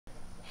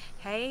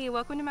Hey,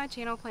 welcome to my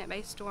channel,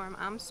 Plant-Based Storm.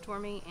 I'm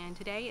Stormy, and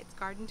today it's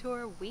garden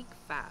tour week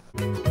 5.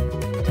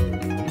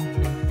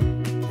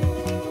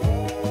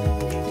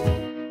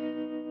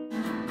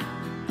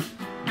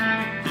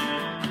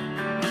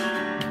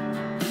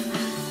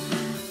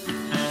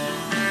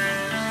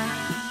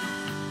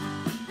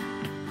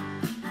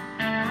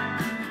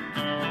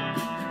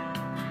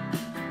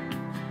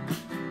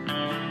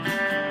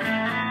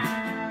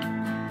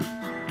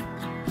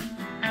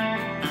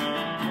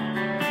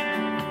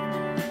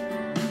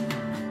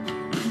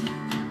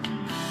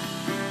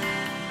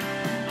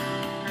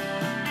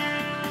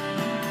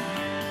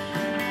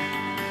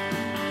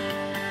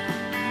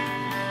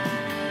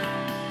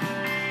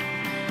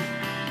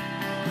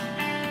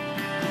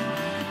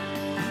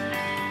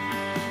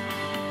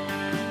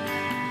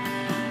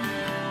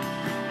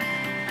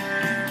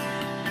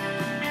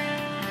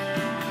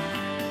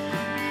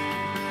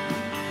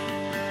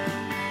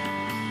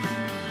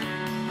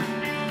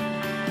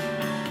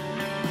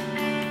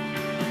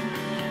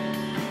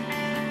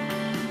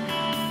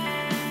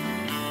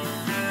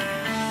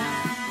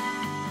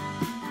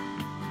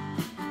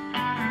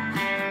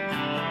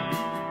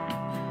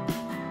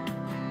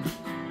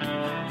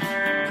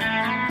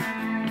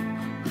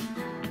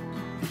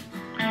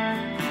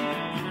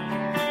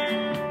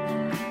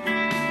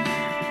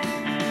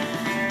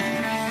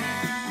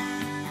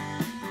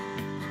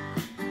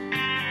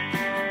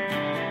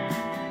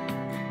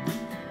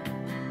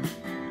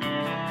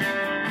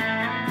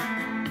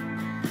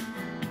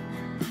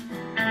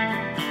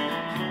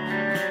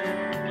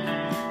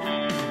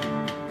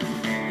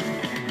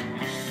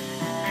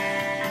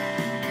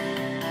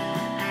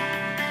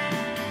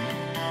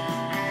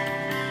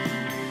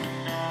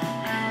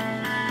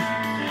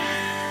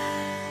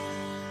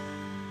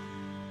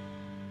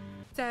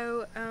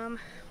 So,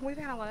 we've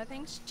had a lot of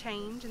things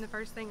change, and the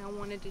first thing I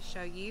wanted to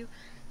show you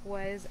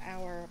was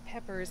our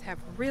peppers have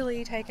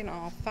really taken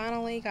off.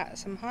 Finally got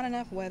some hot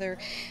enough weather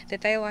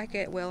that they like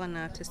it well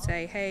enough to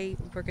say, hey,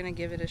 we're going to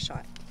give it a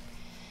shot.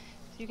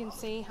 So you can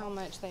see how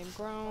much they've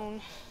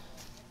grown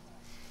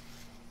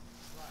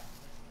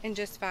in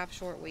just 5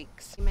 short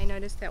weeks. You may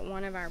notice that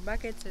one of our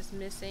buckets is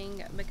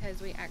missing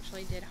because we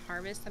actually did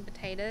harvest some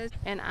potatoes,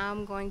 and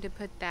I'm going to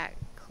put that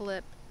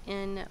clip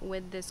in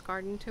with this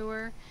garden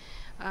tour.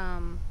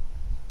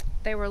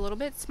 They were a little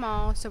bit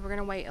small, so we're going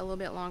to wait a little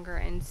bit longer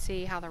and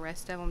see how the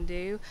rest of them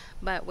do.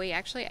 But we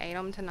actually ate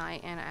them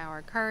tonight in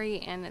our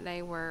curry, and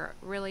they were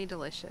really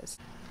delicious.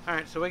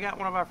 Alright, so we got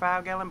one of our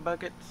 5-gallon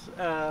buckets,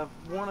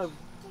 one of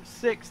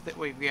 6 that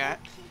we've got,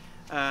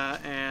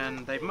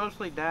 and they've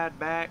mostly died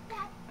back,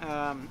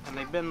 and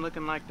they've been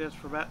looking like this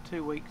for about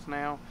 2 weeks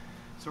now.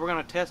 So we're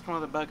going to test one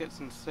of the buckets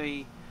and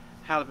see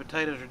how the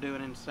potatoes are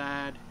doing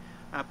inside.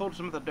 I pulled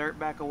some of the dirt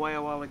back away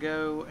a while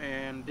ago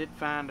and did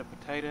find a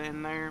potato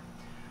in there.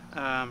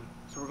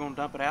 So we're going to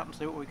dump it out and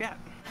see what we got.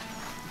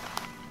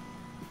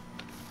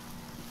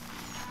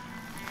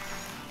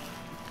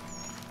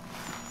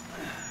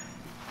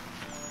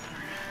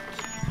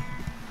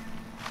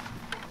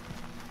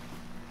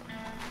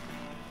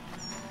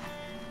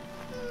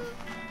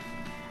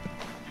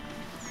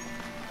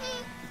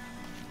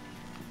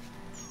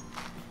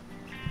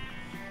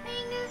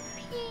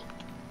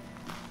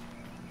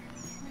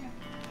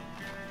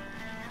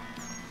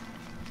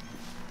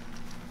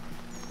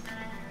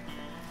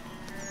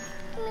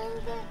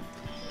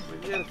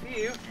 We've got a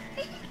few.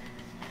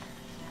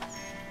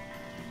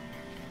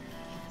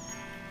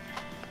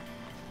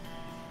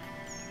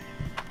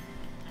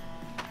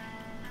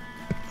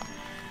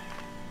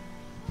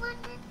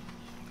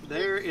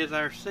 There is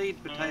our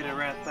seed potato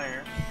right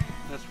there.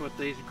 That's what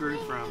these grew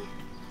from.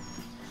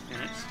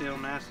 And it's still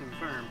nice and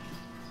firm.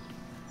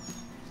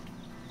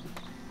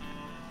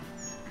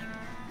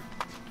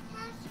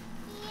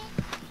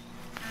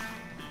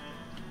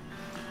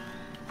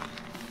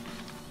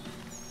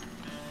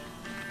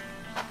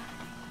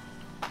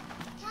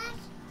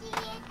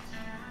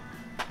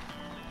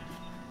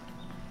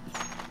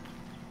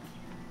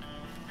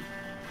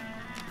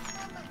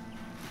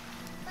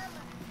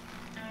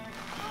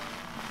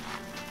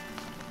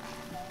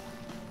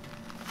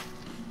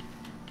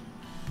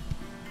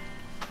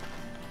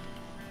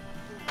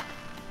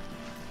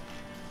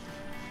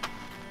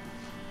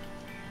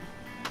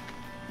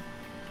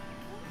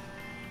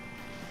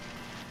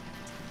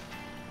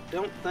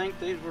 Don't think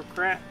these were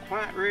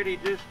quite ready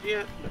just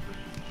yet, but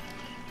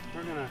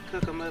we're gonna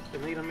cook them up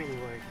and eat them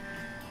anyway.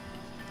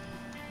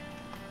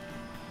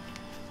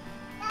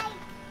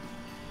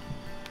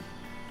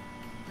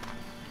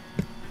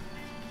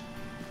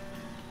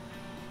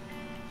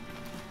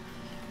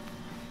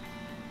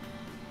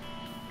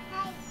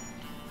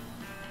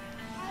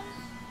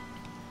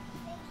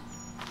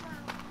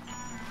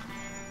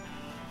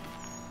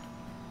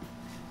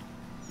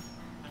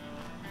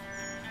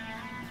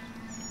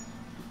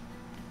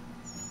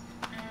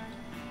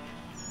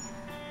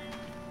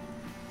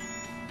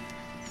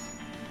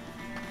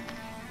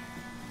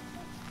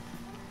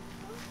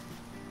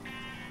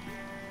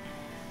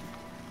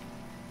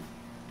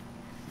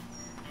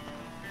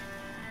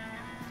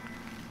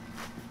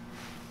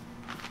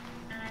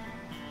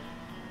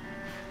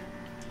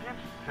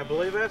 I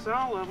believe that's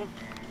all of them.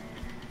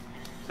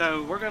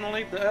 So we're going to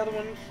leave the other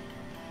ones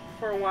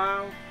for a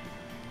while,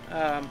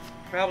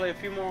 probably a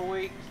few more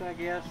weeks, I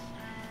guess,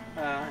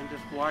 and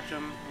just watch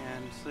them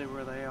and see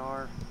where they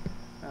are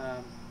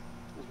as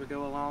we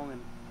go along,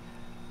 and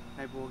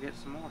maybe we'll get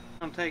some more.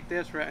 I'm going to take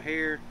this right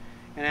here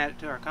and add it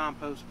to our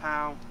compost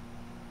pile,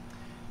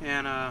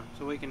 and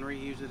so we can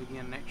reuse it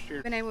again next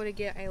year. Been able to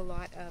get a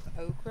lot of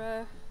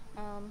okra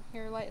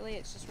here lately.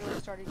 It's just really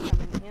started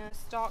coming in.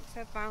 Stalks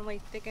have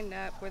finally thickened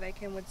up where they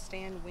can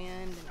withstand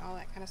wind and all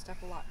that kind of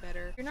stuff a lot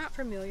better. If you're not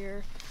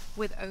familiar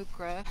with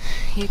okra,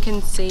 you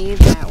can see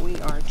that we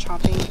are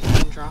chopping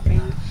and dropping.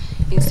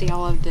 You can see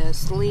all of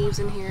this leaves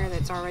in here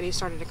that's already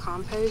started to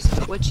compost.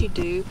 But what you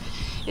do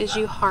is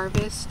you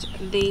harvest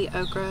the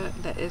okra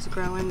that is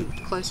growing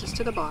closest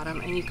to the bottom,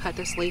 and you cut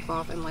this leaf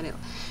off and let it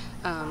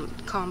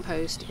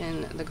compost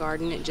in the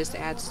garden. It just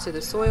adds to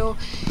the soil,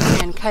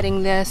 and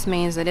cutting this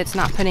means that it's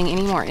not putting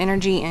any more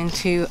energy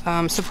into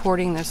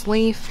supporting this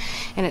leaf,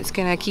 and it's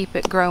going to keep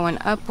it growing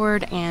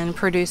upward and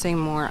producing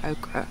more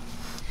okra.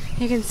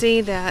 You can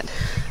see that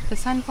the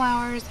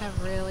sunflowers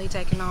have really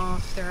taken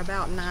off. They're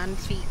about 9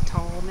 feet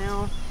tall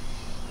now,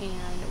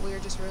 and we're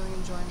just really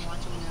enjoying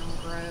watching them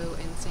grow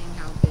and seeing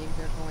how big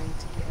they're going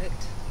to get.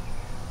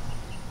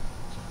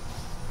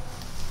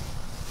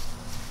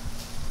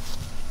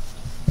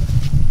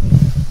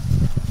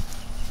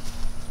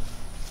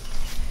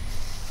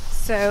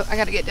 So I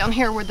got to get down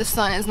here where the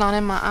sun is not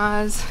in my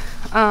eyes.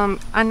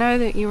 I know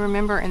that you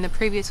remember in the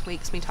previous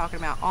weeks me talking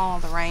about all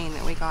the rain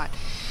that we got.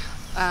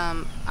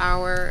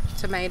 Our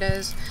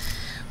tomatoes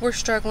were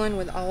struggling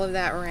with all of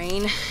that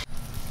rain,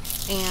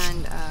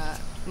 and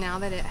now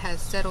that it has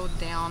settled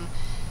down,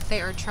 they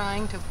are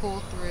trying to pull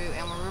through,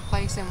 and we're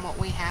replacing what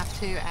we have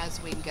to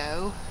as we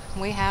go.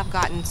 We have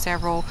gotten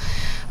several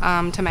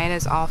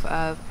tomatoes off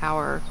of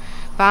our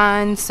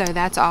vines, so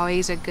that's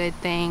always a good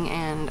thing,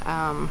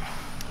 and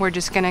we're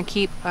just going to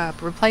keep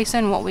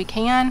replacing what we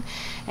can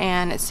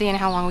and seeing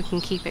how long we can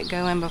keep it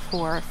going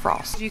before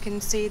frost. You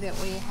can see that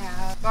we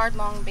have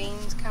yard-long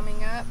beans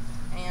coming up,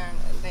 and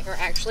they are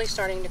actually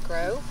starting to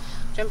grow,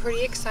 which I'm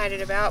pretty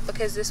excited about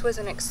because this was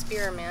an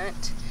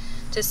experiment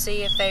to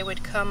see if they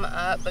would come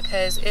up,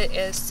 because it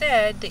is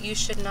said that you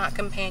should not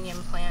companion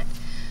plant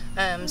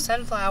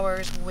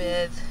sunflowers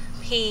with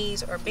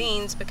peas or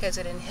beans because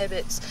it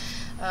inhibits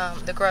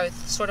the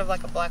growth, sort of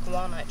like a black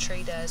walnut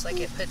tree does. Like,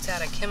 it puts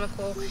out a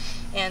chemical,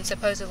 and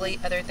supposedly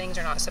other things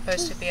are not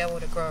supposed to be able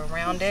to grow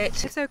around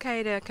it. It's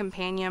okay to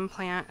companion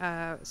plant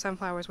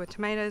sunflowers with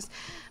tomatoes.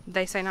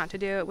 They say not to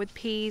do it with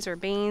peas or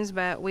beans,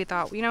 but we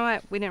thought, you know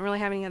what, we didn't really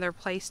have any other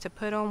place to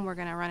put them. We're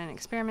going to run an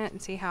experiment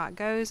and see how it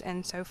goes,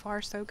 and so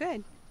far so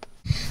good.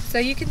 So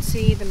you can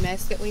see the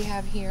mess that we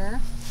have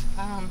here.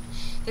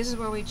 This is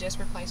where we just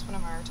replaced one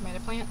of our tomato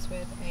plants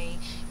with a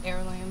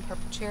heirloom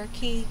purple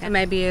Cherokee, and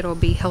maybe it'll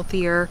be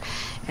healthier.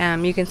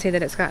 You can see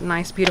that it's got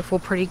nice, beautiful,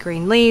 pretty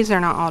green leaves. They're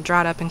not all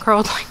dried up and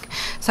curled like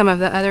some of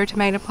the other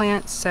tomato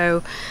plants.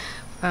 So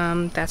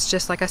that's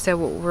just, like I said,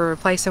 we're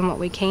replacing what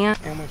we can.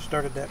 And we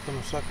started that from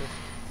a sucker.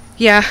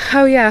 Yeah,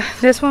 oh yeah,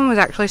 this one was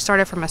actually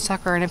started from a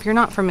sucker, and if you're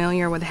not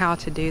familiar with how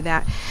to do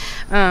that,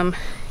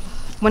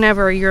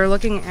 whenever you're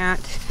looking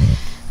at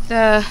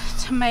the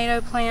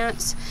tomato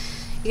plants,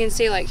 you can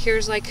see, like,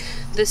 here's like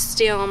the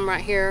stem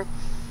right here,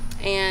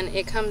 and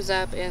it comes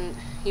up, and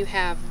you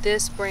have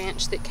this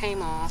branch that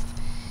came off,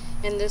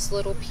 and this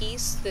little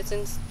piece that's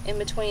in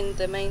between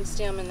the main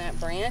stem and that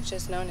branch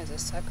is known as a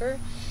sucker,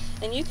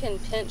 and you can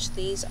pinch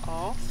these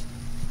off,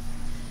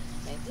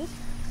 maybe,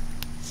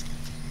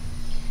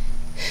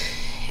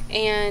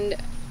 and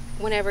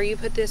whenever you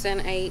put this in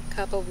a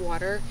cup of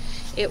water,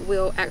 it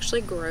will actually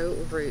grow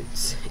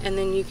roots, and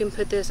then you can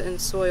put this in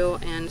soil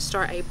and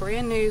start a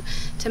brand new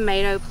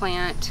tomato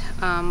plant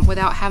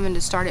without having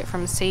to start it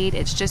from seed.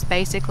 It's just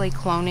basically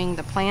cloning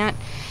the plant,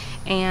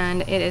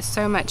 and it is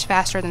so much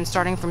faster than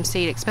starting from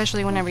seed,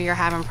 especially whenever you're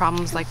having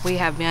problems like we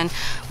have been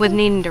with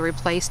needing to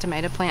replace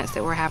tomato plants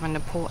that we're having to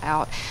pull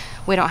out.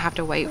 We don't have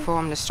to wait for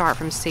them to start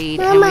from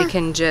seed, Mama. And we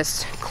can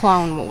just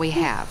clone what we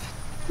have.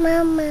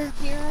 Mama.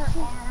 Here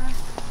are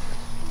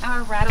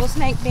our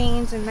rattlesnake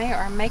beans, and they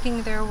are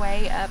making their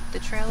way up the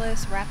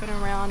trellis, wrapping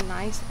around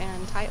nice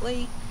and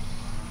tightly,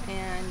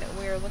 and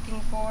we're looking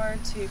forward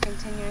to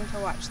continuing to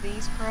watch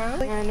these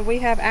grow. And we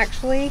have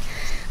actually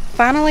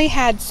finally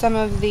had some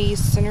of these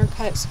center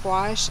cut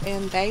squash,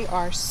 and they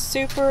are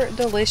super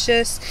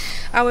delicious.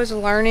 I was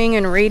learning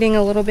and reading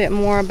a little bit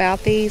more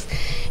about these.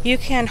 You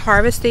can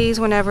harvest these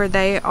whenever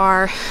they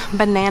are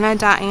banana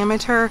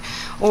diameter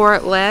or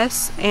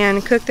less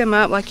and cook them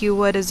up like you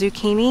would a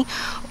zucchini,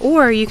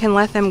 or you can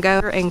let them go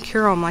and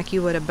cure them like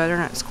you would a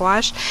butternut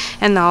squash,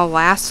 and they'll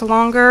last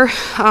longer,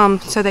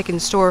 so they can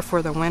store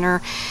for the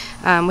winter,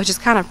 which is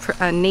kind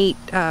of a neat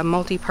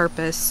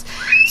multi-purpose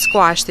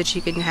squash that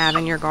you can have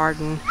in your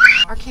garden.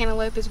 Our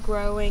cantaloupe is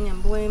growing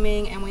and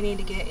blooming, and we need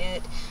to get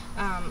it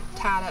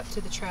tied up to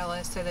the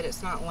trellis so that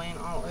it's not laying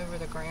all over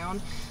the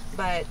ground,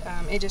 but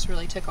it just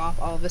really took off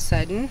all of a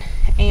sudden.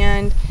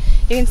 And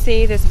you can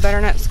see this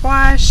butternut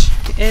squash,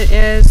 it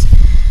is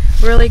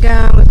really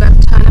good. We've got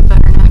a ton of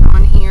butternut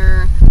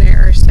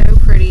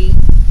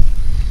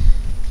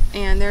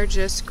and they're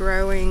just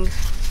growing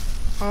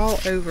all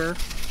over.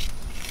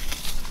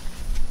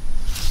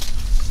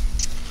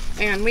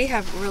 And we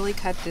have really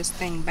cut this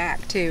thing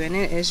back too, and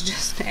it is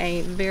just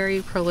a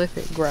very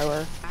prolific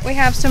grower. We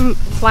have some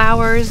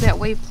flowers that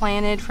we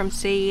planted from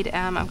seed.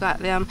 I've got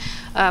them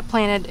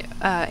planted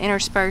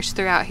interspersed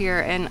throughout here,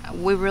 and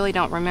we really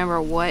don't remember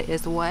what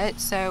is what,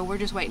 so we're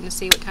just waiting to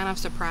see what kind of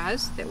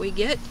surprise that we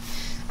get.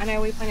 I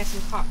know we planted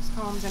some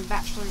coxcombs and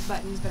bachelor's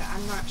buttons, but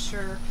I'm not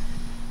sure,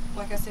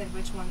 like I said,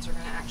 which ones are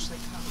going to actually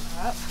come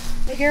up.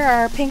 Here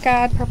are our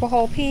pink-eyed purple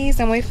hull peas,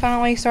 and we're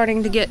finally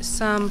starting to get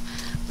some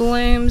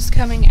blooms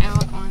coming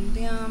out on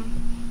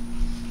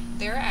them.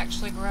 They're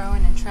actually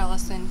growing and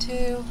trellising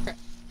too.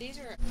 These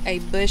are a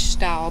bush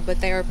style,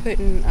 but they are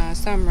putting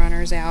some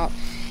runners out,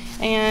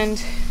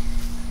 and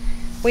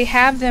we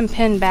have them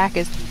pinned back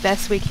as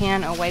best we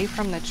can away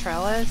from the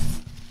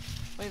trellis.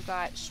 We've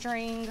got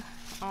string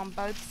on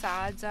both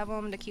sides of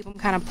them to keep them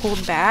kind of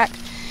pulled back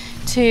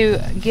to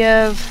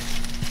give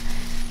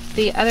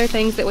the other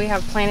things that we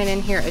have planted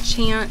in here a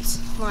chance.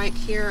 Like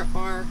here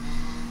are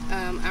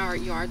our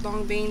yard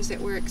long beans that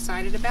we're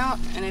excited about,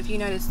 and if you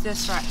notice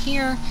this right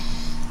here,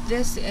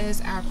 this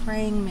is our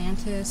praying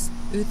mantis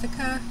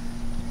Ootheca,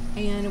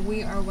 and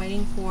we are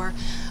waiting for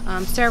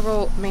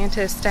several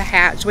mantis to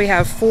hatch. We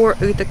have 4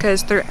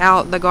 Oothecas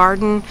throughout the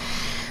garden.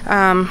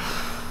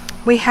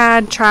 We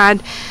had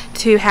tried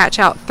to hatch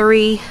out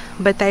 3,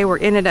 but they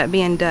ended up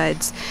being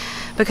duds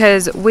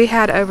because we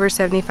had over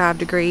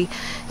 75-degree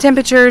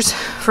temperatures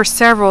for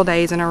several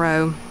days in a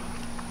row,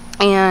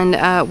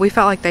 and we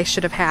felt like they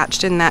should have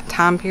hatched in that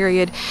time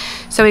period,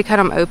 so we cut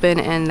them open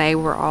and they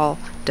were all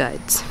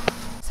duds.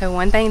 So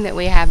one thing that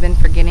we have been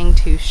forgetting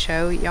to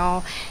show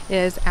y'all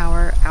is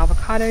our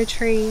avocado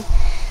tree.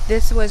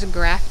 This was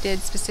grafted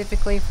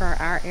specifically for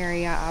our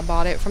area. I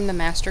bought it from the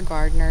Master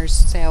Gardener's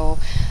sale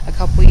a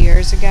couple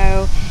years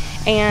ago,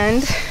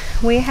 and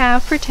we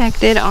have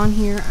protected on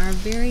here our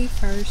very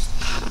first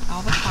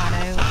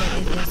avocado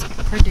that it is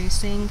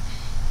producing.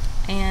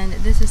 And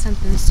this is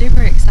something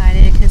super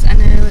excited because I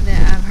know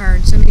that I've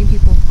heard so many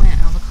people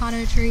plant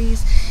avocado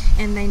trees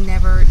and they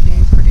never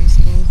do produce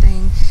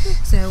anything.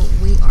 So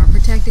we are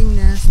protecting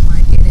this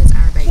like it is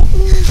our baby.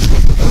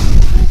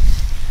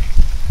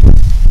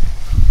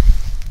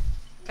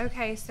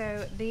 Okay,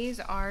 so these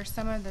are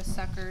some of the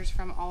suckers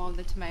from all of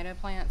the tomato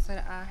plants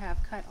that I have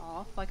cut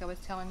off, like I was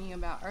telling you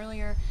about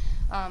earlier,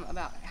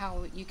 about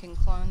how you can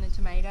clone the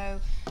tomato.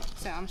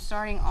 So I'm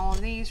starting all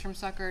of these from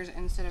suckers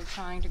instead of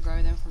trying to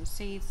grow them from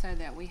seeds, so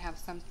that we have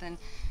something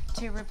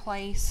to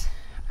replace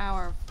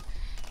our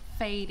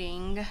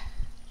fading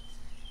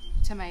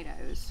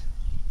tomatoes.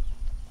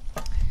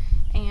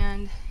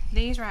 And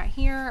these right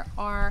here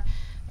are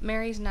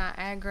Mary's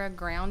Niagara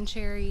ground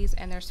cherries,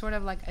 and they're sort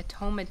of like a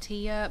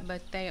tomatillo,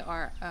 but they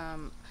are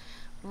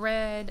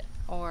red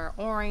or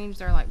orange.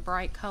 They're like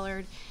bright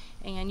colored,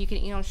 and you can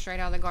eat them straight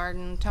out of the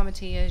garden.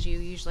 Tomatillas, you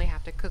usually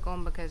have to cook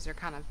them because they're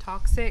kind of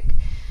toxic,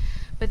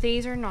 but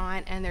these are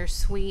not, and they're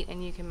sweet,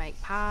 and you can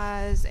make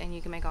pies and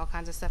you can make all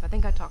kinds of stuff. I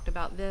think I talked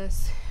about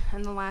this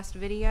in the last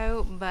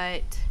video,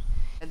 but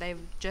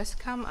they've just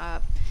come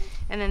up.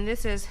 And then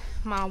this is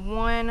my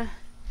one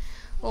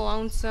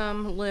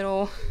lonesome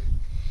little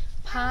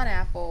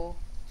pineapple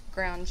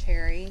ground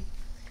cherry,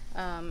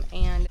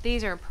 and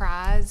these are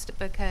prized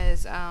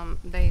because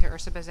they are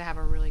supposed to have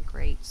a really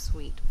great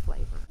sweet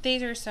flavor.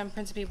 These are some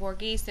Principe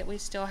Borghese that we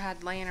still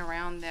had laying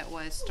around that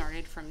was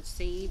started from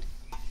seed.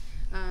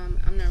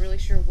 I'm not really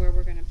sure where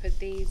we're going to put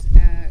these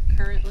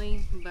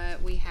currently,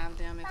 but we have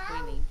them if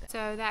we need them.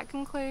 So that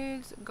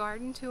concludes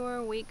Garden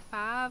Tour Week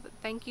 5.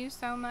 Thank you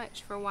so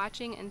much for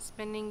watching and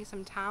spending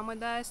some time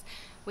with us.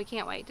 We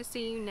can't wait to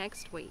see you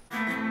next week.